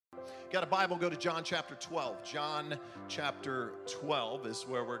Got a Bible, go to John chapter 12. John chapter 12 is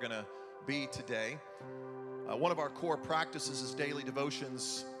where we're going to be today. One of our core practices is daily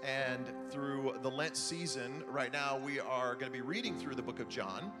devotions, and through the Lent season, right now we are going to be reading through the book of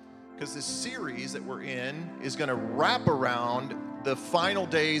John, because this series that we're in is going to wrap around the final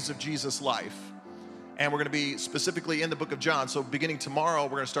days of Jesus' life. And we're going to be specifically in the book of John. So beginning tomorrow, we're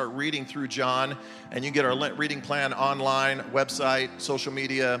going to start reading through John. And you can get our Lent reading plan online, website, social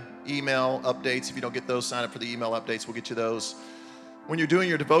media, email updates. If you don't get those, sign up for the email updates. We'll get you those. When you're doing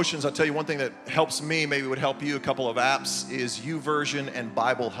your devotions, I'll tell you one thing that helps me, maybe would help you, a couple of apps, is YouVersion and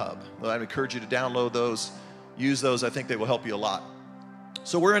Bible Hub. I'd encourage you to download those, use those. I think they will help you a lot.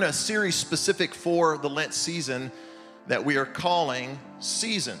 So we're in a series specific for the Lent season that we are calling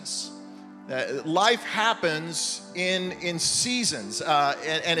Seasons. Life happens in seasons,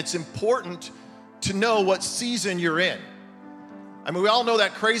 and it's important to know what season you're in. I mean, we all know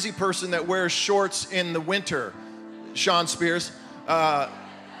that crazy person that wears shorts in the winter, Sean Spears.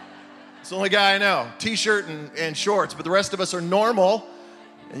 It's the only guy I know, t-shirt and shorts, but the rest of us are normal,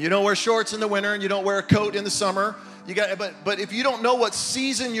 and you don't wear shorts in the winter, and you don't wear a coat in the summer. But if you don't know what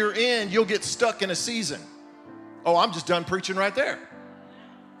season you're in, you'll get stuck in a season. Oh, I'm just done preaching right there.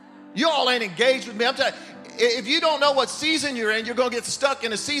 You all ain't engaged with me. I'm telling you, if you don't know what season you're in, you're going to get stuck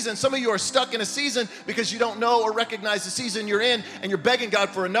in a season. Some of you are stuck in a season because you don't know or recognize the season you're in, and you're begging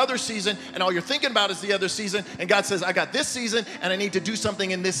God for another season, and all you're thinking about is the other season, and God says, I got this season, and I need to do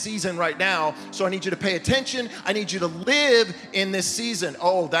something in this season right now, so I need you to pay attention. I need you to live in this season.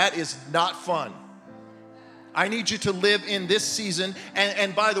 Oh, that is not fun. I need you to live in this season,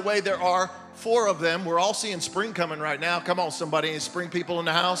 and by the way, there are 4 of them. We're all seeing spring coming right now. Come on, somebody, any spring people in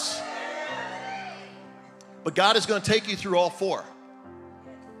the house? But God is going to take you through all 4.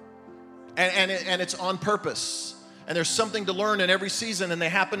 And it's on purpose. And there's something to learn in every season, and they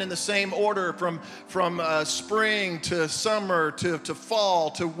happen in the same order from spring to summer to fall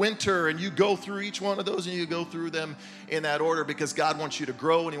to winter, and you go through each one of those, and you go through them in that order because God wants you to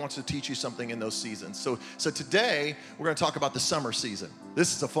grow, and He wants to teach you something in those seasons. So today, we're going to talk about the summer season.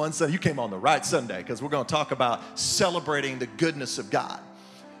 This is a fun Sunday. You came on the right Sunday because we're going to talk about celebrating the goodness of God.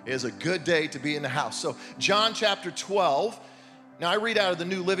 It is a good day to be in the house. So John chapter 12. Now, I read out of the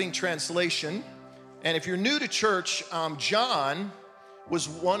New Living Translation. And if you're new to church, John was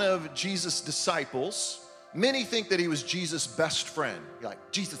one of Jesus' disciples. Many think that he was Jesus' best friend. You're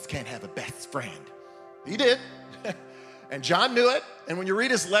like, Jesus can't have a best friend. He did. And John knew it. And when you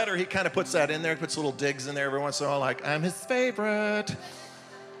read his letter, he kind of puts that in there, puts little digs in there every once in a while, like, I'm his favorite.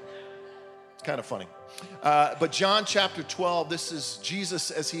 It's kind of funny. But John chapter 12, this is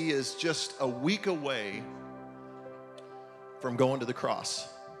Jesus as he is just a week away from going to the cross.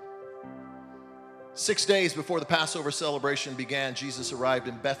 6 days before the Passover celebration began, Jesus arrived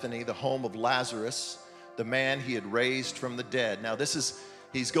in Bethany, the home of Lazarus, the man he had raised from the dead. Now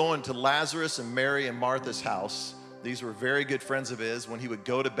he's going to Lazarus and Mary and Martha's house. These were very good friends of his. When he would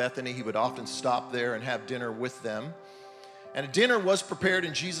go to Bethany, he would often stop there and have dinner with them. And a dinner was prepared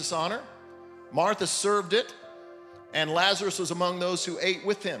in Jesus' honor. Martha served it, and Lazarus was among those who ate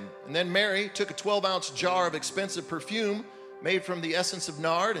with him. And then Mary took a 12-ounce jar of expensive perfume made from the essence of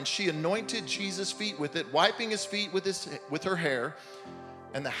nard, and she anointed Jesus' feet with it, wiping his feet with her hair.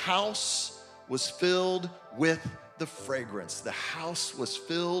 And the house was filled with the fragrance. The house was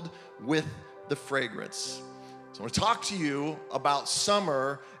filled with the fragrance. So I want to talk to you about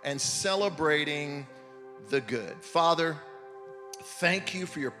summer and celebrating the good. Father, thank you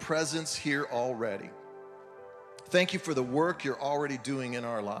for your presence here already. Thank you for the work you're already doing in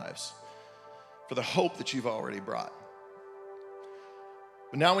our lives, for the hope that you've already brought.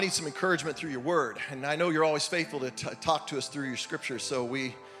 But now we need some encouragement through your word. And I know you're always faithful to talk to us through your scripture. So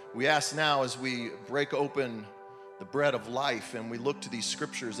we ask now as we break open the bread of life and we look to these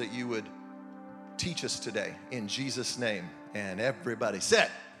scriptures that you would teach us today in Jesus' name. And everybody said,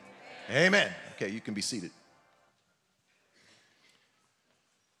 Amen. Okay, you can be seated.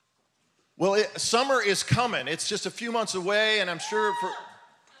 Well, summer is coming. It's just a few months away, and I'm sure for...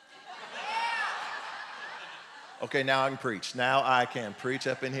 Okay, now I can preach. Now I can preach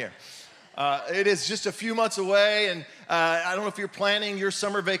up in here. It is just a few months away, and I don't know if you're planning your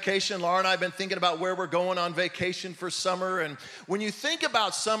summer vacation. Laura and I have been thinking about where we're going on vacation for summer, and when you think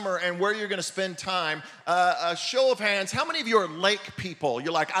about summer and where you're going to spend time, a show of hands, how many of you are lake people?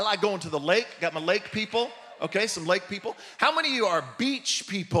 You're like, I like going to the lake. Got my lake people. Okay, some lake people. How many of you are beach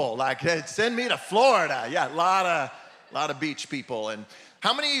people? Like, hey, send me to Florida. Yeah, a lot of beach people. And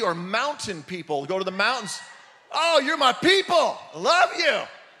how many of you are mountain people? Go to the mountains. Oh, you're my people. Love you.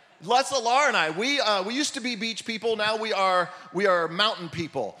 Lots of Laura and I. We used to be beach people. Now we are mountain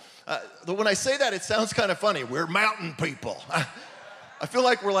people. When I say that, it sounds kind of funny. We're mountain people. I feel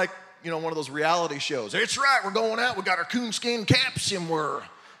like we're like, one of those reality shows. It's right, we're going out. We got our coonskin caps and we're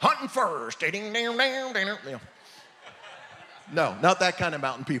hunting furs. No, not that kind of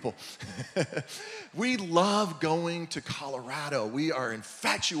mountain people. We love going to Colorado. We are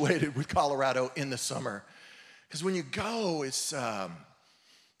infatuated with Colorado in the summer. Because when you go, it's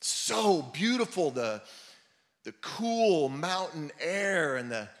so beautiful. The cool mountain air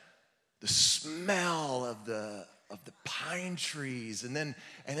and the smell of the pine trees. And then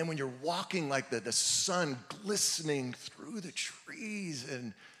when you're walking, like the sun glistening through the trees,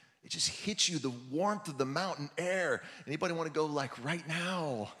 and it just hits you, the warmth of the mountain air. Anybody want to go like right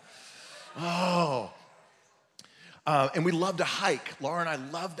now? Oh. And we love to hike. Laura and I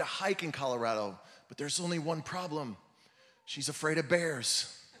love to hike in Colorado, but there's only one problem. She's afraid of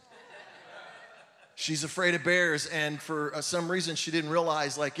bears. She's afraid of bears, and for some reason she didn't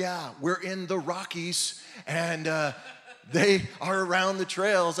realize, we're in the Rockies, and they are around the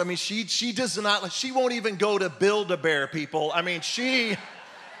trails. I mean, she does not, she won't even go to Build-A-Bear, people. I mean, she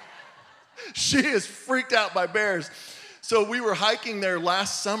is freaked out by bears. So we were hiking there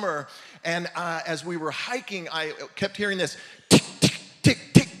last summer, and as we were hiking, I kept hearing this tick, tick, tick,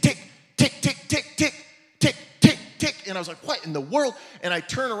 tick, tick, tick, tick, tick, tick, tick, tick, tick. And I was like, what in the world? And I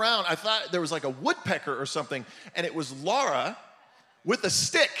turned around, I thought there was like a woodpecker or something, and it was Laura with a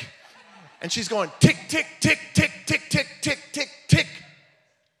stick. And she's going tick, tick, tick, tick, tick, tick, tick, tick, tick,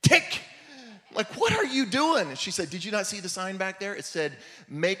 tick. Like, what are you doing? And she said, did you not see the sign back there? It said,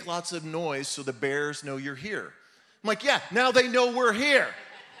 make lots of noise so the bears know you're here. I'm like, yeah, now they know we're here.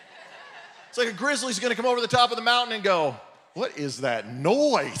 It's like a grizzly's gonna come over the top of the mountain and go, what is that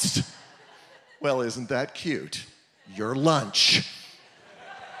noise? Well, isn't that cute? Your lunch.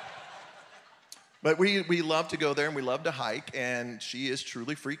 But we love to go there and we love to hike, and she is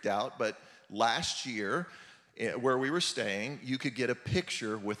truly freaked out. But last year, where we were staying, you could get a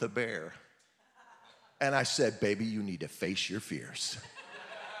picture with a bear. And I said, baby, you need to face your fears.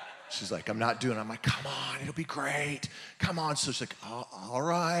 She's like, I'm not doing it. I'm like, come on, it'll be great. Come on. So she's like, oh, all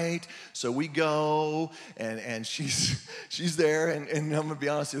right. So we go, and she's there, and I'm gonna be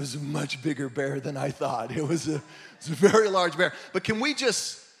honest, it was a much bigger bear than I thought. It was a very large bear. But can we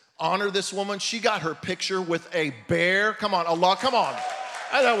just honor this woman? She got her picture with a bear. Come on, Allah, come on.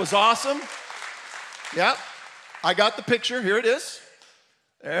 That was awesome. Yep, I got the picture. Here it is.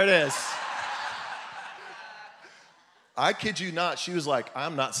 There it is. I kid you not, she was like,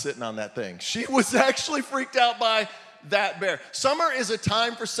 I'm not sitting on that thing. She was actually freaked out by that bear. Summer is a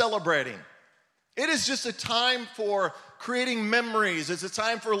time for celebrating. It is just a time for creating memories. It's a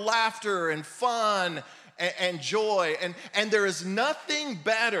time for laughter and fun and joy. And there is nothing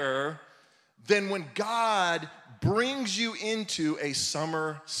better than when God brings you into a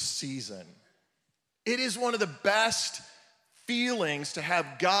summer season. It is one of the best feelings to have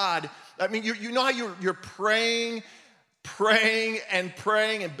God. I mean, you know how you're praying and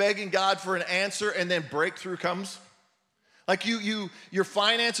begging God for an answer, and then breakthrough comes? Like your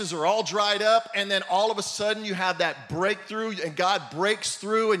finances are all dried up, and then all of a sudden you have that breakthrough, and God breaks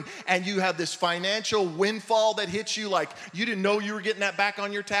through, and you have this financial windfall that hits you like you didn't know you were getting that back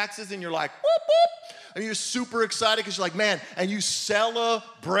on your taxes, and you're like, whoop, whoop. And you're super excited because you're like, man, and you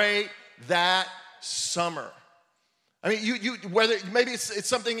celebrate that summer. I mean, you whether maybe it's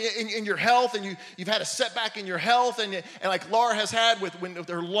something in your health, and you've had a setback in your health, and like Laura has had with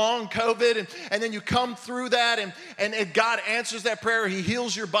her long COVID, and then you come through that, and God answers that prayer. He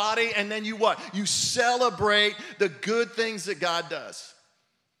heals your body, and then you what? You celebrate the good things that God does.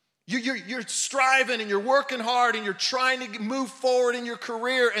 You're striving and you're working hard and you're trying to move forward in your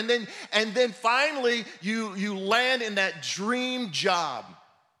career, and then finally you land in that dream job.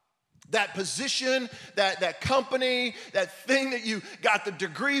 That position, that company, that thing that you got the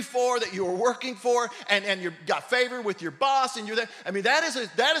degree for, that you were working for, and you got favor with your boss, and you're there. I mean, that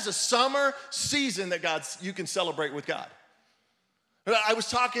is a summer season that you can celebrate with God. I was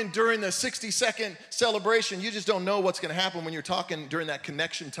talking during the 60-second celebration. You just don't know what's going to happen when you're talking during that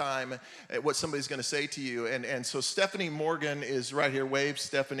connection time, what somebody's going to say to you. And so Stephanie Morgan is right here. Wave,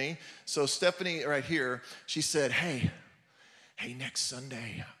 Stephanie. So Stephanie right here, she said, hey, next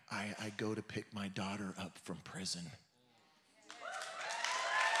Sunday, I go to pick my daughter up from prison.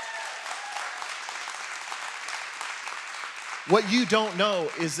 What you don't know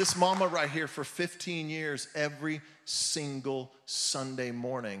is this mama right here for 15 years, every single Sunday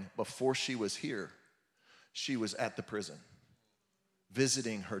morning before she was here, she was at the prison,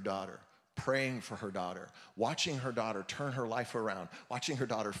 visiting her daughter, praying for her daughter, watching her daughter turn her life around, watching her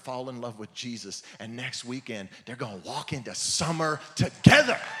daughter fall in love with Jesus. And next weekend, they're going to walk into summer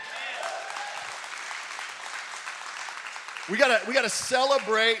together. We gotta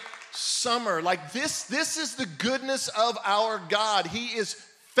celebrate summer. Like this is the goodness of our God. He is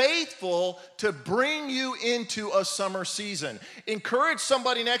faithful to bring you into a summer season. Encourage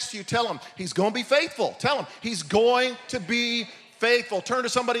somebody next to you. Tell them he's going to be faithful. Tell them he's going to be faithful. Turn to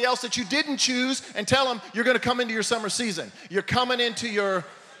somebody else that you didn't choose and tell them you're going to come into your summer season. You're coming into your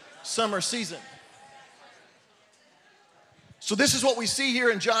summer season. So this is what we see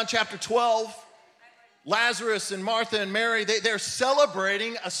here in John chapter 12. Lazarus and Martha and Mary, they're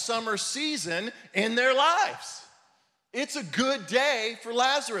celebrating a summer season in their lives. It's a good day for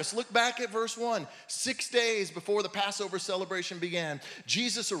Lazarus. Look back at verse 1. 6 days before the Passover celebration began,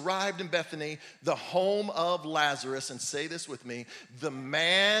 Jesus arrived in Bethany, the home of Lazarus, and say this with me, the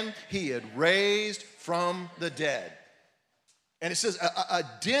man he had raised from the dead. And it says a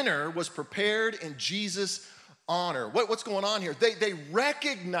dinner was prepared in Jesus' honor. What's going on here? They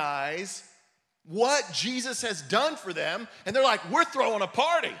recognize what Jesus has done for them, and they're like, we're throwing a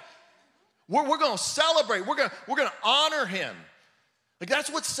party. We're going to celebrate. We're going to honor him. Like that's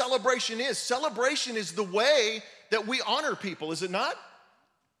what celebration is. Celebration is the way that we honor people, is it not?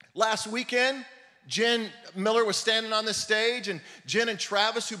 Last weekend, Jen Miller was standing on this stage, and Jen and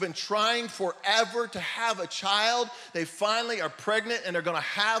Travis, who've been trying forever to have a child, they finally are pregnant and they're going to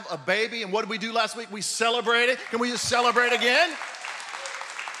have a baby. And what did we do last week? We celebrated. Can we just celebrate again?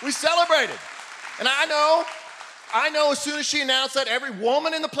 We celebrated. And I know as soon as she announced that, every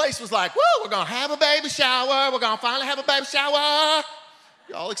woman in the place was like, woo, we're going to have a baby shower. We're going to finally have a baby shower.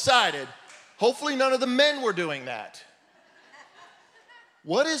 You're all excited. Hopefully none of the men were doing that.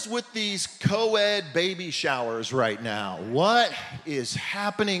 What is with these co-ed baby showers right now? What is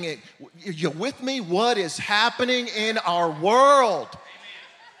happening? You with me? What is happening in our world?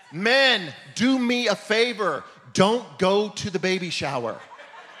 Amen. Men, do me a favor. Don't go to the baby shower.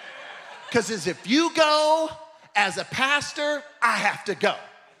 Because if you go, as a pastor, I have to go.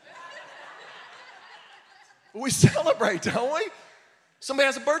 We celebrate, don't we? Somebody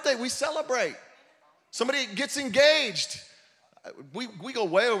has a birthday, we celebrate. Somebody gets engaged. We go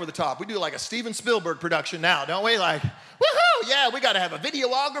way over the top. We do like a Steven Spielberg production now, don't we? Like, woohoo, yeah, we got to have a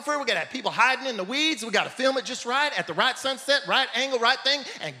videographer. We got to have people hiding in the weeds. We got to film it just right, at the right sunset, right angle, right thing,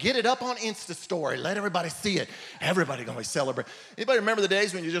 and get it up on Insta Story. Let everybody see it. Everybody going to celebrate. Anybody remember the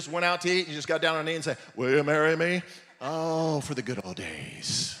days when you just went out to eat and you just got down on your knee and said, will you marry me? Oh, for the good old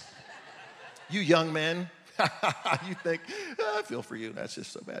days. You young men, you think, I feel for you. That's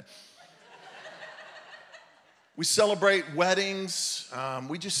just so bad. We celebrate weddings.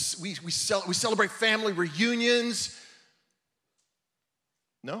 We celebrate family reunions.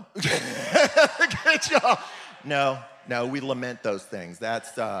 No? Good job. No, we lament those things.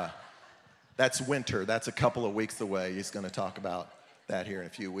 That's winter. That's a couple of weeks away. He's going to talk about that here in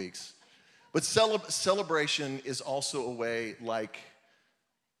a few weeks. But celebration is also a way, like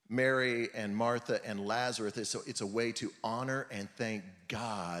Mary and Martha and Lazarus, it's a way to honor and thank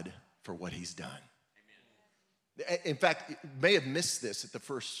God for what he's done. In fact, you may have missed this at the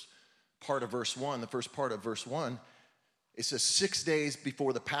first part of verse 1. The first part of verse 1, it says 6 days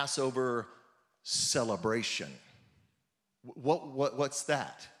before the Passover celebration. What's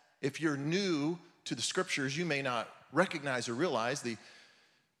that? If you're new to the scriptures, you may not recognize or realize the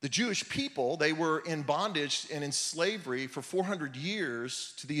Jewish people, they were in bondage and in slavery for 400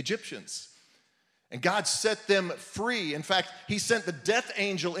 years to the Egyptians. And God set them free. In fact, he sent the death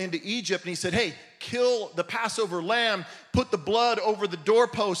angel into Egypt and he said, hey, kill the Passover lamb, put the blood over the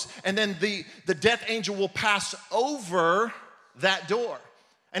doorpost, and then the death angel will pass over that door.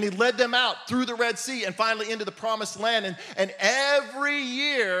 And he led them out through the Red Sea and finally into the promised land. And every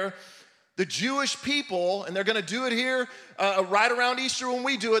year, the Jewish people, and they're going to do it here right around Easter when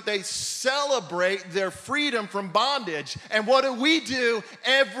we do it, they celebrate their freedom from bondage. And what do we do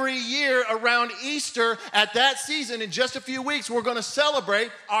every year around Easter at that season? In just a few weeks, we're going to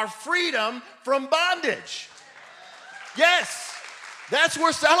celebrate our freedom from bondage. Yes, that's what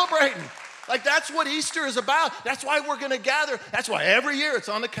we're celebrating. Like, that's what Easter is about. That's why we're going to gather. That's why every year it's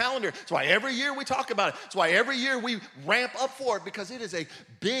on the calendar. That's why every year we talk about it. That's why every year we ramp up for it, because it is a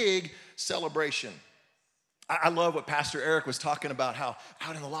big celebration. I love what Pastor Eric was talking about, how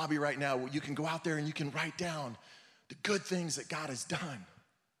out in the lobby right now, you can go out there and you can write down the good things that God has done.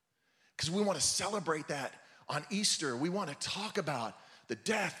 Because we want to celebrate that on Easter. We want to talk about the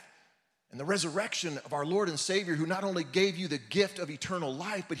death and the resurrection of our Lord and Savior, who not only gave you the gift of eternal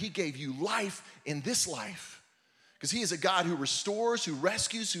life, but he gave you life in this life. Because he is a God who restores, who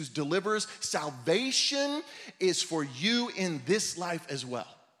rescues, who delivers. Salvation is for you in this life as well.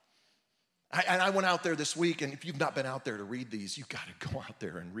 I went out there this week, and if you've not been out there to read these, you've got to go out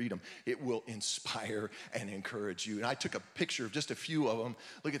there and read them. It will inspire and encourage you. And I took a picture of just a few of them.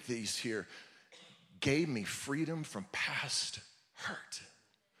 Look at these here. Gave me freedom from past hurt.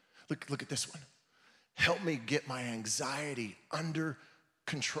 Look at this one. Help me get my anxiety under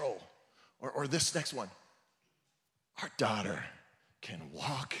control. Or this next one. Our daughter can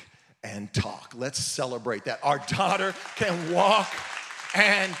walk and talk. Let's celebrate that. Our daughter can walk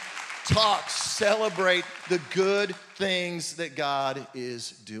and talk. Celebrate the good things that God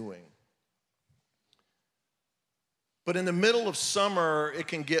is doing. But in the middle of summer, it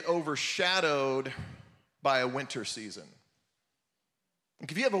can get overshadowed by a winter season.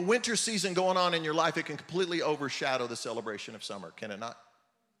 If you have a winter season going on in your life, it can completely overshadow the celebration of summer, can it not?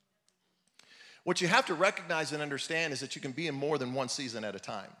 What you have to recognize and understand is that you can be in more than one season at a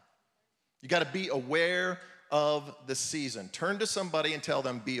time. You got to be aware of the season. Turn to somebody and tell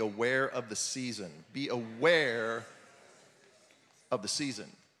them, be aware of the season. Be aware of the season.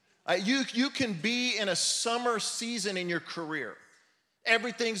 You can be in a summer season in your career.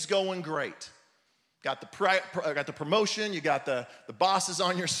 Everything's going great. Got the promotion, you got the bosses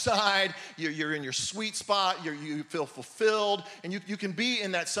on your side, you're in your sweet spot, you feel fulfilled, and you can be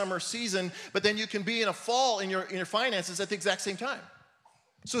in that summer season, but then you can be in a fall in your finances at the exact same time.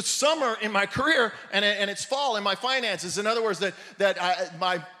 So it's summer in my career, and it's fall in my finances. In other words,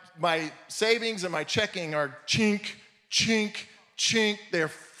 my savings and my checking are chink, chink, chink, they're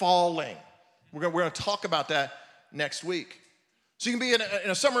falling. We're going to talk about that next week. So you can be in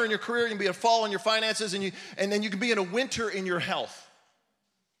a summer in your career, you can be in a fall in your finances, and then you can be in a winter in your health.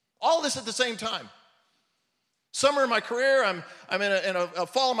 All this at the same time. Summer in my career, I'm in a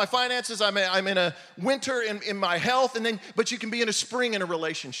fall in my finances, I'm in a winter in my health, but you can be in a spring in a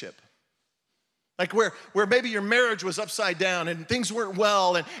relationship. Like where maybe your marriage was upside down and things weren't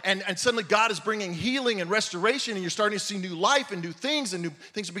well, and suddenly God is bringing healing and restoration, and you're starting to see new life and new things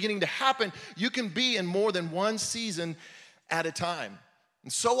are beginning to happen. You can be in more than one season at a time.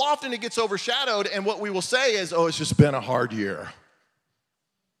 And so often it gets overshadowed, and what we will say is, oh, it's just been a hard year.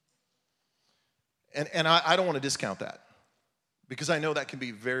 And I don't want to discount that, because I know that can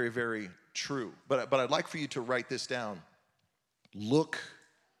be very, very true. But I'd like for you to write this down. Look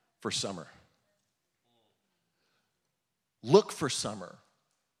for summer. Look for summer.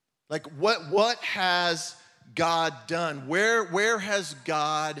 Like what has God done? Where has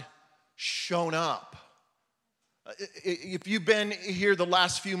God shown up? If you've been here the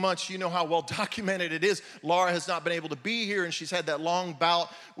last few months, you know how well documented it is. Laura has not been able to be here, and she's had that long bout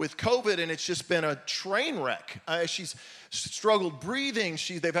with COVID, and it's just been a train wreck. She's struggled breathing.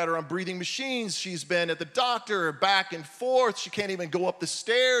 They've had her on breathing machines. She's been at the doctor, back and forth. She can't even go up the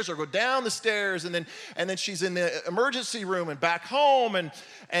stairs or go down the stairs, and then she's in the emergency room and back home, and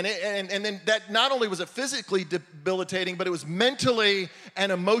then that not only was it physically debilitating, but it was mentally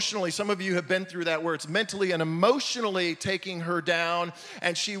and emotionally. Some of you have been through that, where it's mentally and emotionally taking her down,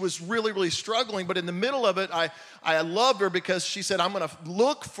 and she was really, really struggling. But in the middle of it, I loved her, because she said, I'm going to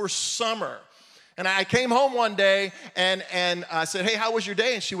look for summer. And I came home one day, and I said, hey, how was your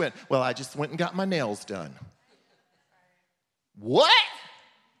day? And she went, well, I just went and got my nails done. What?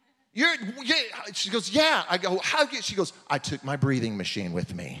 She goes, yeah. I go, how? She goes, I took my breathing machine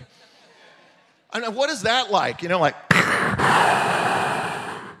with me. I know, what is that like? You know, like.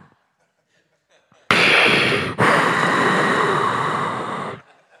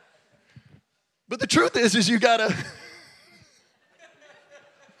 But the truth is you gotta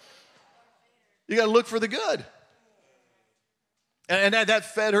look for the good. And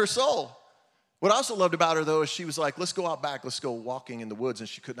that fed her soul. What I also loved about her, though, is she was like, let's go out back, let's go walking in the woods. And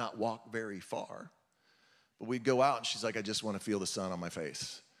she could not walk very far. But we'd go out, and she's like, I just want to feel the sun on my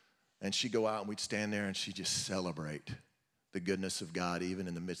face. And she'd go out, and we'd stand there, and she'd just celebrate the goodness of God, even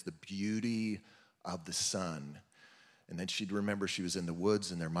in the midst of the beauty of the sun. And then she'd remember she was in the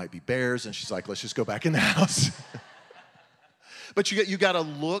woods, and there might be bears, and she's like, let's just go back in the house. But you got to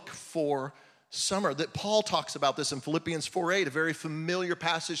look for summer. That Paul talks about this in Philippians 4:8, a very familiar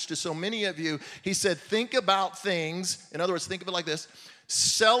passage to so many of you. He said, think about things. In other words, think of it like this.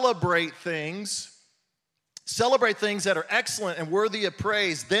 Celebrate things that are excellent and worthy of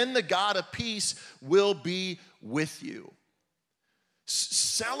praise. Then the God of peace will be with you.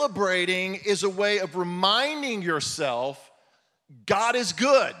 Celebrating is a way of reminding yourself God is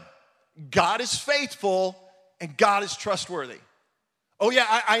good, God is faithful, and God is trustworthy. Oh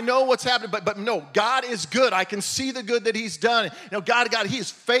yeah, I know what's happening, but no, God is good. I can see the good that he's done. You know, God, he is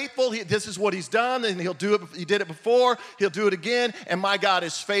faithful. This is what he's done, and he'll do it. He did it before, he'll do it again, and my God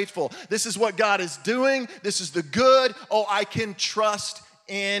is faithful. This is what God is doing. This is the good. Oh, I can trust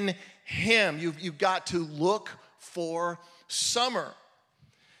in him. You've got to look for summer.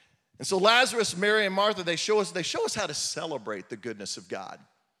 And so Lazarus, Mary, and Martha, they show us how to celebrate the goodness of God.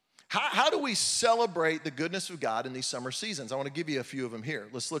 How do we celebrate the goodness of God in these summer seasons? I want to give you a few of them here.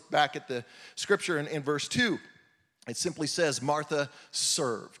 Let's look back at the scripture in verse 2. It simply says, Martha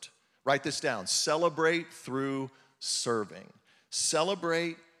served. Write this down. Celebrate through serving.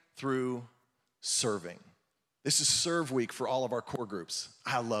 Celebrate through serving. This is Serve Week for all of our core groups.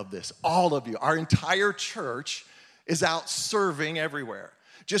 I love this. All of you. Our entire church is out serving everywhere.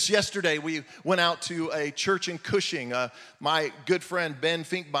 Just yesterday, we went out to a church in Cushing. My good friend Ben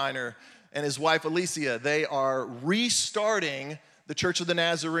Finkbeiner and his wife Alicia, they are restarting the Church of the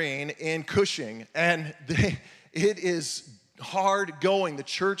Nazarene in Cushing. And it is hard going. The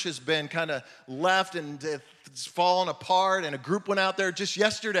church has been kind of left and it's fallen apart. And a group went out there just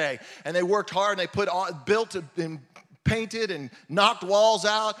yesterday. And they worked hard and they built and painted and knocked walls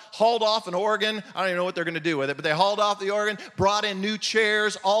out, hauled off an organ. I don't even know what they're going to do with it, but they hauled off the organ, brought in new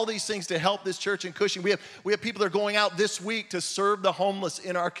chairs, all these things to help this church in Cushing. We have people that are going out this week to serve the homeless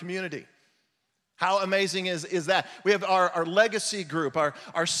in our community. How amazing is that? We have our legacy group,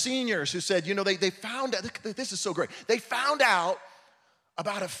 our seniors who said, you know, they found out, this is so great. They found out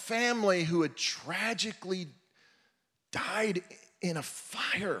about a family who had tragically died in a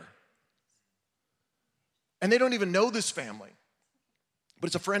fire. And they don't even know this family, but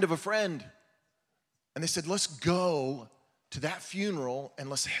it's a friend of a friend. And they said, let's go to that funeral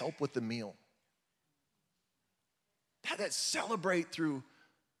and let's help with the meal. That celebrate through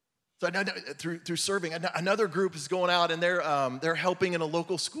serving. Another group is going out and they're helping in a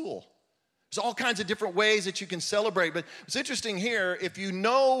local school. There's all kinds of different ways that you can celebrate. But it's interesting here, if you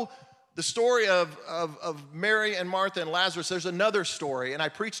know the story of Mary and Martha and Lazarus, there's another story, and I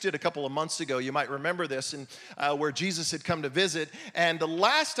preached it a couple of months ago. You might remember this, and where Jesus had come to visit. And the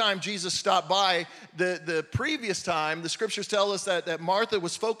last time Jesus stopped by, the previous time, the scriptures tell us that Martha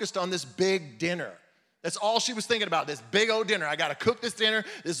was focused on this big dinner. That's all she was thinking about, this big old dinner. I got to cook this dinner.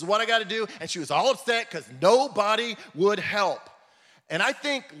 This is what I got to do. And she was all upset because nobody would help. And I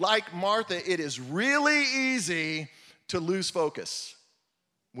think, like Martha, it is really easy to lose focus.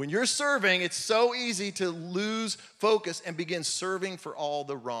 When you're serving, it's so easy to lose focus and begin serving for all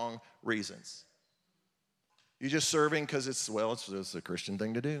the wrong reasons. You're just serving because it's a Christian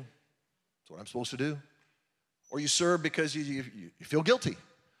thing to do. It's what I'm supposed to do. Or you serve because you feel guilty.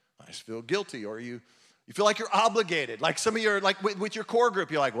 I just feel guilty. Or you feel like you're obligated. Like some of your, like with your core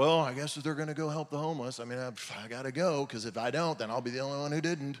group, you're like, well, I guess if they're going to go help the homeless, I mean, I got to go because if I don't, then I'll be the only one who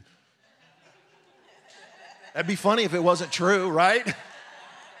didn't. That'd be funny if it wasn't true, right?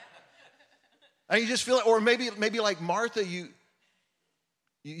 And you just feel it, or maybe like Martha,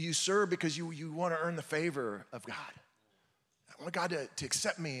 you serve because you want to earn the favor of God. I want God to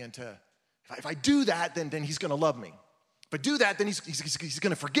accept me, and if I do that, then he's going to love me. If I do that, then he's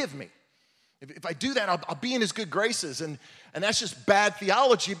going to forgive me. If I do that, I'll be in his good graces, and that's just bad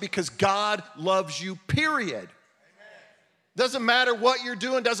theology because God loves you, period. Doesn't matter what you're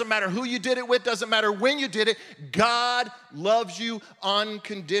doing, doesn't matter who you did it with, doesn't matter when you did it. God loves you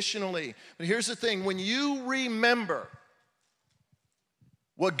unconditionally. But here's the thing, when you remember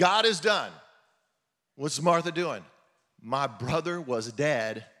what God has done, what's Martha doing? My brother was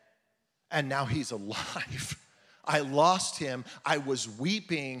dead, and now he's alive. I lost him, I was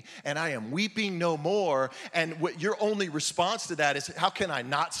weeping, and I am weeping no more. And your only response to that is, how can I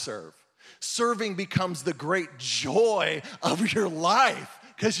not serve? Serving becomes the great joy of your life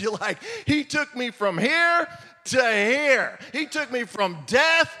because you're like, he took me from here to here. He took me from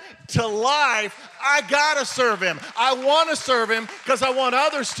death to life. I gotta serve him. I want to serve him because I want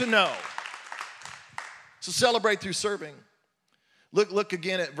others to know. So celebrate through serving. Look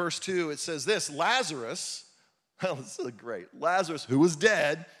again at verse 2. It says this, Lazarus, well, this is great. Lazarus, who was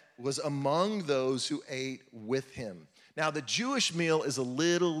dead, was among those who ate with him. Now, the Jewish meal is a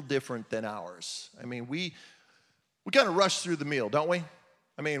little different than ours. I mean, we kind of rush through the meal, don't we?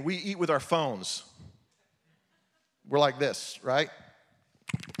 I mean, we eat with our phones. We're like this, right?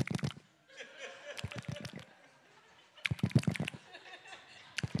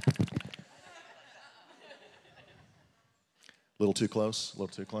 A little too close, a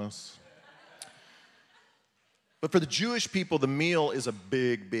little too close. But for the Jewish people, the meal is a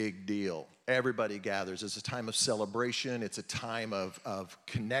big, big deal. Everybody gathers. It's a time of celebration. It's a time of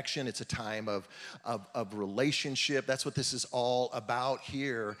connection. It's a time of relationship. That's what this is all about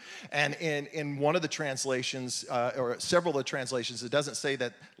here. And in one of the translations, or several of the translations, it doesn't say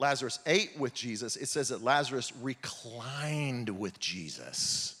that Lazarus ate with Jesus. It says that Lazarus reclined with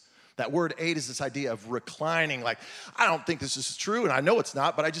Jesus. That word ate is this idea of reclining. Like, I don't think this is true, and I know it's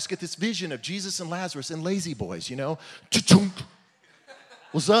not, but I just get this vision of Jesus and Lazarus and Lazy Boys, you know?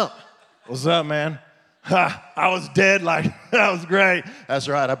 What's up? What's up, man? Ha, I was dead, like, that was great. That's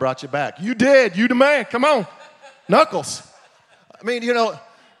right, I brought you back. You did, you the man, come on. Knuckles. I mean, you know,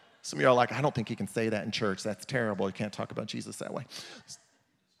 some of y'all are like, I don't think you can say that in church. That's terrible. You can't talk about Jesus that way.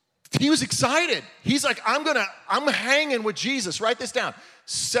 He was excited. He's like, I'm hanging with Jesus. Write this down.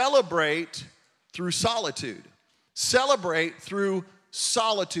 Celebrate through solitude. Celebrate through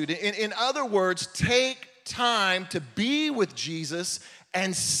solitude. In other words, take time to be with Jesus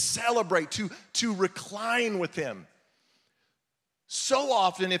and celebrate, to recline with him. So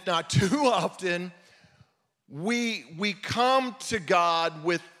often, if not too often, we come to God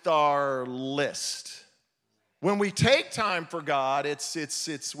with our list. When we take time for God,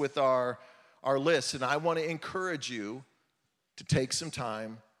 it's with our list. And I want to encourage you to take some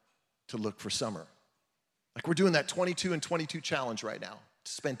time to look for summer. Like we're doing that 22 and 22 challenge right now.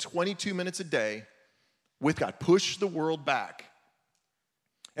 To spend 22 minutes a day with God. Push the world back.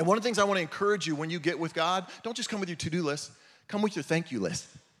 And one of the things I want to encourage you when you get with God, don't just come with your to-do list. Come with your thank you list.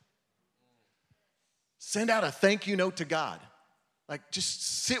 Send out a thank you note to God. Like,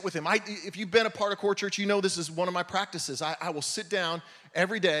 just sit with him. If you've been a part of Core Church, you know this is one of my practices. I will sit down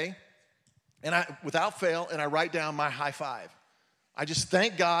every day, and without fail, and I write down my high five. I just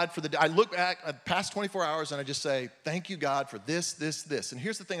thank God for the day. I look back at the past 24 hours, and I just say, thank you, God, for this, this, this. And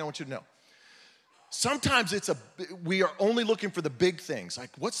here's the thing I want you to know. Sometimes we are only looking for the big things. Like,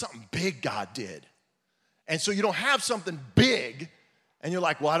 what's something big God did? And so you don't have something big, and you're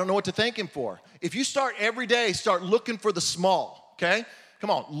like, well, I don't know what to thank him for. If you start every day, start looking for the small, okay? Come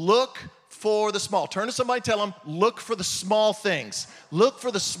on, look for the small. Turn to somebody, tell them, look for the small things. Look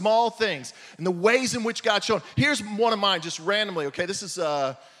for the small things and the ways in which God's shown. Here's one of mine, just randomly, okay? This is,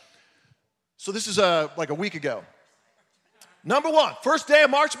 like a week ago. Number one, first day of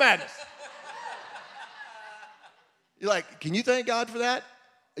March Madness. You're like, can you thank God for that?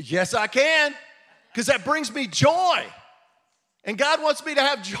 Yes, I can, because that brings me joy. And God wants me to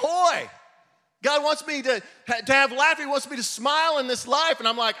have joy. God wants me to have laughter. He wants me to smile in this life. And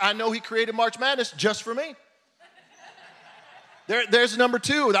I'm like, I know he created March Madness just for me. There's number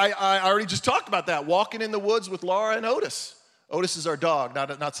two. I already just talked about that. Walking in the woods with Laura and Otis. Otis is our dog,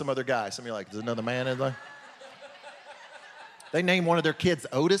 not some other guy. Some of you are like, there's another man in there? They named one of their kids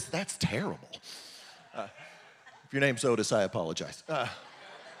Otis? That's terrible. If your name's Otis, I apologize.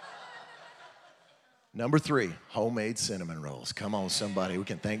 Number three, homemade cinnamon rolls. Come on, somebody. We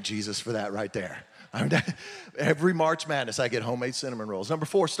can thank Jesus for that right there. Every March Madness, I get homemade cinnamon rolls. Number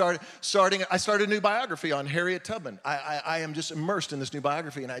four, I started a new biography on Harriet Tubman. I am just immersed in this new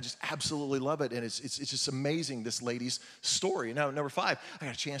biography, and I just absolutely love it. And it's just amazing, this lady's story. Now, number five, I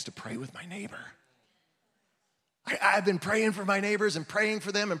got a chance to pray with my neighbor. I've been praying for my neighbors and praying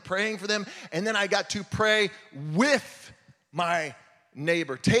for them and praying for them. And then I got to pray with my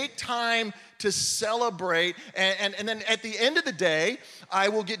neighbor. Take time to celebrate. And then at the end of the day, I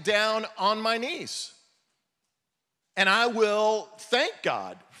will get down on my knees. And I will thank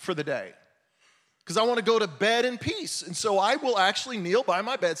God for the day. Because I want to go to bed in peace. And so I will actually kneel by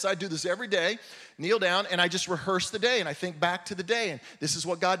my bedside, do this every day, kneel down, and I just rehearse the day, and I think back to the day, and this is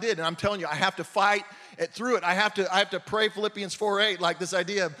what God did. And I'm telling you, I have to fight through it. I have to pray Philippians 4:8, like this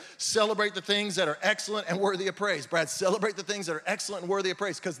idea of celebrate the things that are excellent and worthy of praise. Brad, celebrate the things that are excellent and worthy of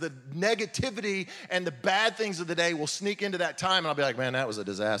praise, because the negativity and the bad things of the day will sneak into that time, and I'll be like, man, that was a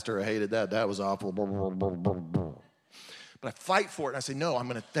disaster. I hated that. That was awful. But I fight for it, and I say, no, I'm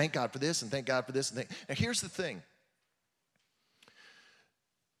going to thank God for this and thank God for this. Now, here's the thing.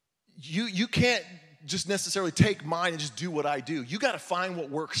 You can't just necessarily take mine and just do what I do. You got to find what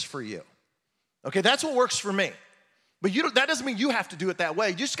works for you. Okay, that's what works for me. But that doesn't mean you have to do it that way.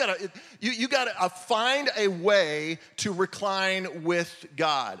 You just got to find a way to recline with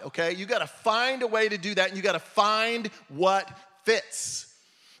God, okay? You got to find a way to do that, and you got to find what fits.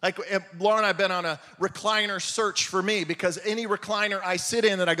 Like, Laura and I have been on a recliner search for me, because any recliner I sit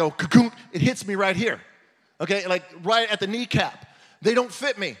in that I go, cocoon, it hits me right here, okay? Like right at the kneecap. They don't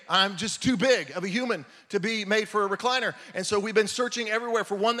fit me. I'm just too big of a human to be made for a recliner. And so we've been searching everywhere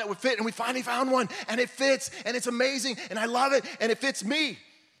for one that would fit, and we finally found one, and it fits, and it's amazing, and I love it, and it fits me.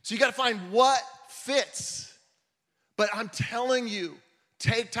 So you got to find what fits. But I'm telling you,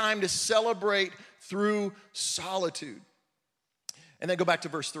 Take time to celebrate through solitude. And then go back to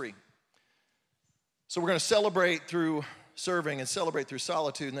verse 3. So we're going to celebrate through serving and celebrate through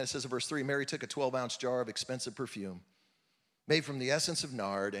solitude. And then it says in verse 3, Mary took a 12-ounce jar of expensive perfume made from the essence of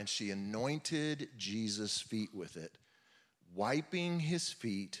nard, and she anointed Jesus' feet with it, wiping his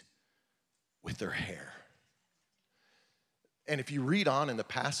feet with her hair. And if you read on in the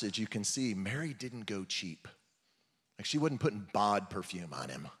passage, you can see Mary didn't go cheap. Like she wasn't putting bod perfume on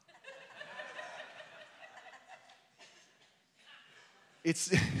him.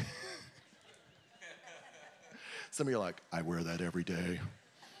 It's some of you are like, I wear that every day.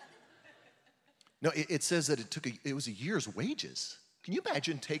 No, it says that it was a year's wages. Can you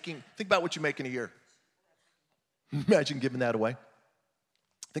imagine think about what you make in a year. Imagine giving that away.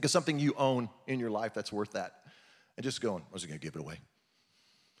 Think of something you own in your life that's worth that. And just going, I was going to give it away.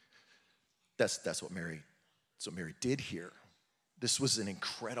 That's what Mary did here. This was an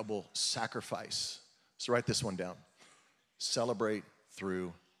incredible sacrifice. So write this one down. Celebrate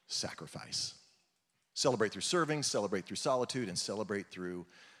through sacrifice. Celebrate through serving, celebrate through solitude, and celebrate through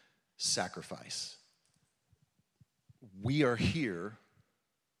sacrifice. We are here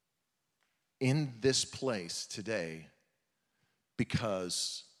in this place today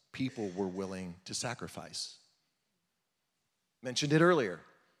because people were willing to sacrifice. Mentioned it earlier.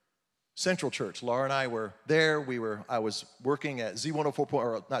 Central Church. Laura and I were there. I was working at Z104,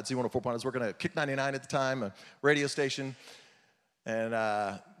 or not Z104, I was working at Kick 99 at the time, a radio station,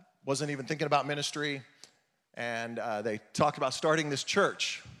 and wasn't even thinking about ministry. And they talked about starting this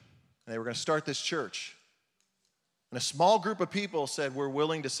church. And they were going to start this church. And a small group of people said, we're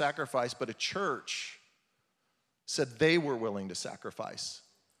willing to sacrifice, but a church said they were willing to sacrifice.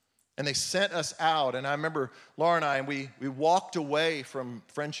 And they sent us out. And I remember Laura and I, and we walked away from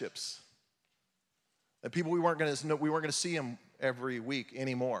friendships. And people we weren't going to see them every week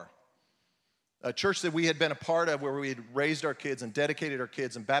anymore. A church that we had been a part of where we had raised our kids and dedicated our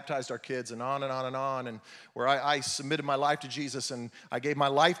kids and baptized our kids and on and on and on, and where I submitted my life to Jesus and I gave my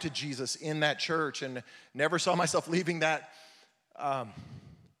life to Jesus in that church and never saw myself leaving that. I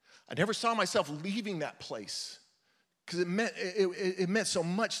never saw myself leaving that place because it meant so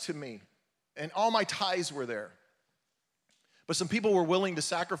much to me, and all my ties were there. But some people were willing to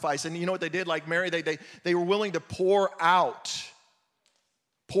sacrifice, and you know what they did? Like Mary, they were willing to pour out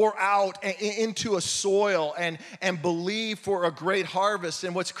into a soil and believe for a great harvest.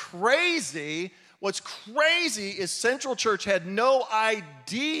 And what's crazy is Central Church had no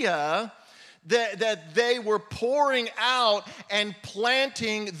idea that they were pouring out and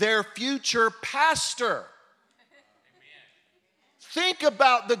planting their future pastor. Think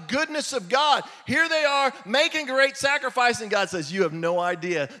about the goodness of God. Here they are making great sacrifice, and God says, you have no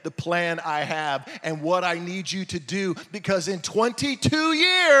idea the plan I have and what I need you to do, because in 22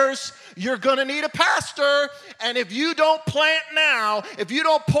 years, you're going to need a pastor, and if you don't plant now, if you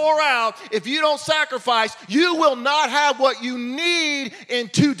don't pour out, if you don't sacrifice, you will not have what you need in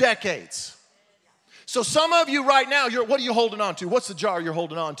 2 decades. So some of you right now, what are you holding on to? What's the jar you're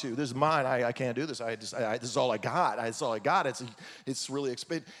holding on to? This is mine. I can't do this. This is all I got. It's all I got. It's really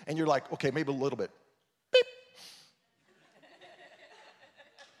expensive. And you're like, okay, maybe a little bit. Beep.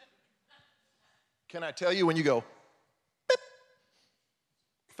 Can I tell you when you go, beep,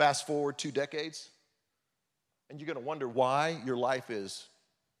 fast forward 2 decades, and you're going to wonder why your life is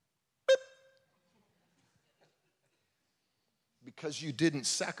beep, because you didn't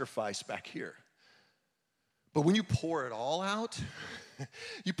sacrifice back here. But when you pour it all out,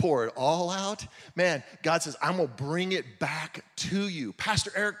 man, God says, I'm going to bring it back to you. Pastor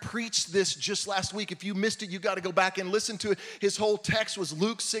Eric preached this just last week. If you missed it, you got to go back and listen to it. His whole text was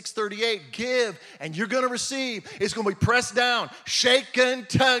Luke 6:38. Give, and you're going to receive. It's going to be pressed down, shaken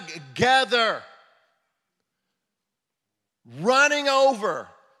together, running over,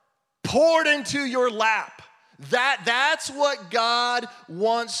 poured into your lap. That's what God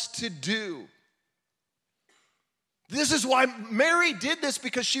wants to do. This is why Mary did this,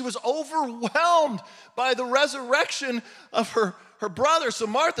 because she was overwhelmed by the resurrection of her brother. So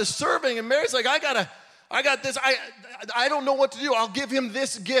Martha's serving, and Mary's like, I got this. I don't know what to do. I'll give him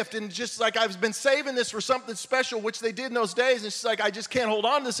this gift. And just like, I've been saving this for something special, which they did in those days. And she's like, I just can't hold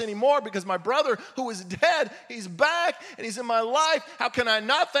on to this anymore because my brother who was dead, he's back and he's in my life. How can I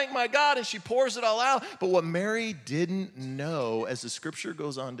not thank my God? And she pours it all out. But what Mary didn't know, as the scripture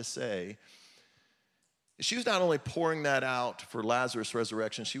goes on to say, she was not only pouring that out for Lazarus'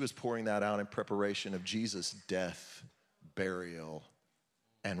 resurrection, she was pouring that out in preparation of Jesus' death, burial,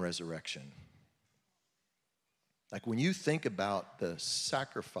 and resurrection. Like when you think about the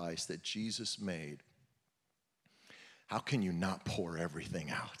sacrifice that Jesus made, how can you not pour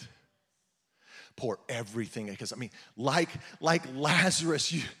everything out? Pour everything, because I mean, like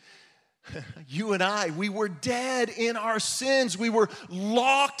Lazarus, you and I, we were dead in our sins. We were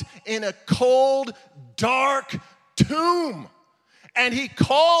locked in a cold, dark tomb. And he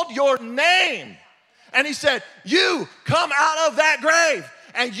called your name. And he said, you come out of that grave.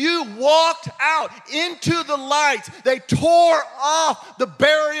 And you walked out into the light. They tore off the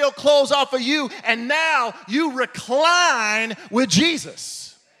burial clothes off of you. And now you recline with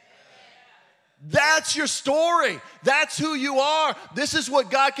Jesus. That's your story. That's who you are. This is what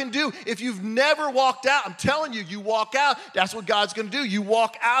God can do. If you've never walked out, I'm telling you, you walk out, that's what God's going to do. You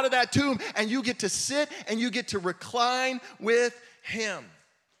walk out of that tomb and you get to sit and you get to recline with him.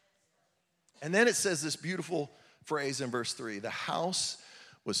 And then it says this beautiful phrase in verse 3, the house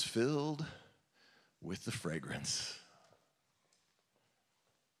was filled with the fragrance.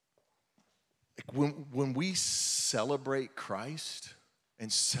 When we celebrate Christ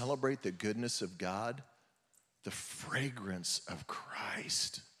and celebrate the goodness of God, the fragrance of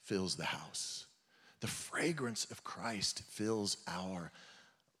Christ fills the house. The fragrance of Christ fills our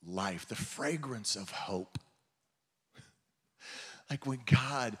life. The fragrance of hope. Like when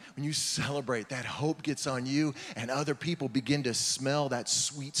you celebrate, that hope gets on you and other people begin to smell that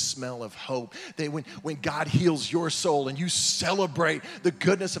sweet smell of hope. When God heals your soul and you celebrate the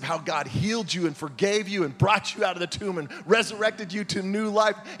goodness of how God healed you and forgave you and brought you out of the tomb and resurrected you to new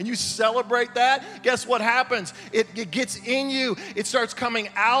life, and you celebrate that, guess what happens? It gets in you. It starts coming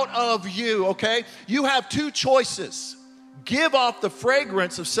out of you, okay? You have two choices. Give off the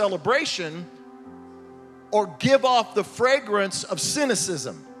fragrance of celebration or give off the fragrance of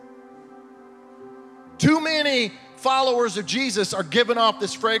cynicism. Too many followers of Jesus are giving off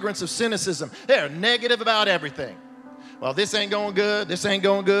this fragrance of cynicism. They're negative about everything. Well, this ain't going good, this ain't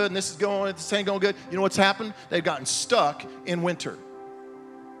going good, and this ain't going good. You know what's happened? They've gotten stuck in winter.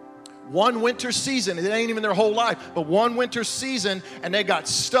 One winter season, it ain't even their whole life, but one winter season, and they got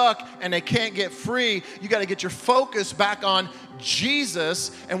stuck and they can't get free. You got to get your focus back on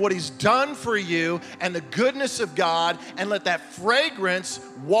Jesus and what he's done for you and the goodness of God, and let that fragrance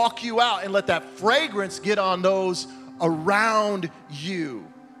walk you out and let that fragrance get on those around you.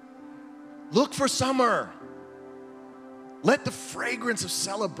 Look for summer. Let the fragrance of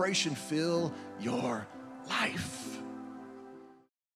celebration fill your life.